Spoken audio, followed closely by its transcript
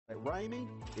At Ramey,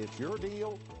 it's your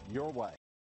deal, your way.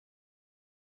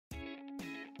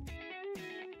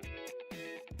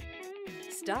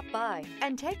 Stop by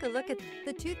and take a look at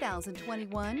the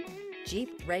 2021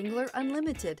 Jeep Wrangler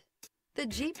Unlimited. The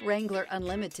Jeep Wrangler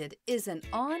Unlimited is an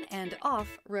on- and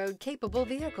off-road capable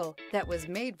vehicle that was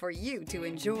made for you to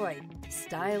enjoy.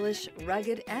 Stylish,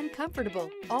 rugged, and comfortable,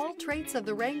 all traits of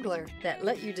the Wrangler that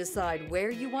let you decide where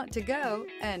you want to go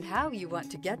and how you want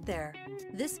to get there.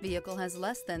 This vehicle has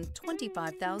less than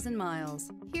 25,000 miles.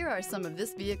 Here are some of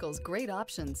this vehicle's great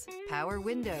options: power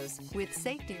windows with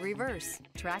safety reverse,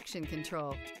 traction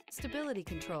control, stability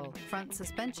control, front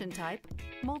suspension type,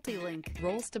 multi-link,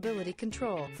 roll stability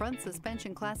control, front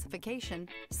suspension classification,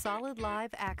 solid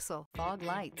live axle, fog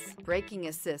lights, braking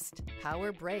assist,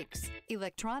 power brakes,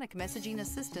 electronic messaging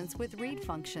assistance with read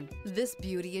function. This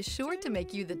beauty is sure to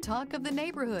make you the talk of the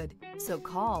neighborhood. So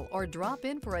call or drop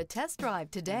in for a test drive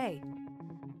today.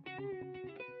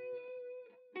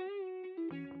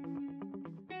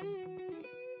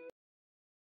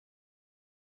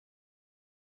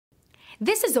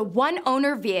 This is a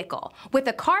one-owner vehicle with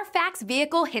a Carfax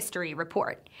Vehicle History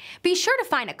Report. Be sure to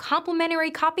find a complimentary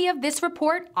copy of this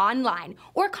report online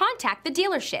or contact the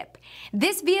dealership.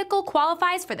 This vehicle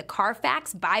qualifies for the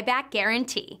Carfax Buyback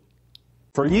Guarantee.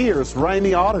 For years,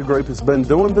 Ramey Auto Group has been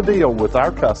doing the deal with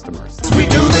our customers. We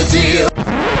do the deal.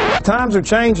 Times are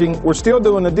changing. We're still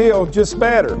doing the deal, just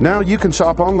better. Now you can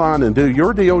shop online and do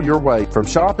your deal your way, from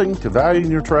shopping to valuing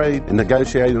your trade and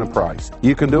negotiating a price.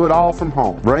 You can do it all from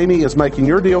home. Ramey is making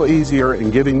your deal easier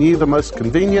and giving you the most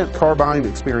convenient car buying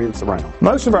experience around.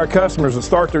 Most of our customers that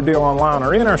start their deal online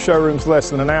are in our showrooms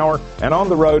less than an hour and on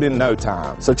the road in no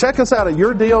time. So check us out at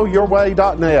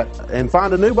yourdealyourway.net and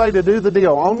find a new way to do the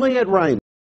deal only at Ramey.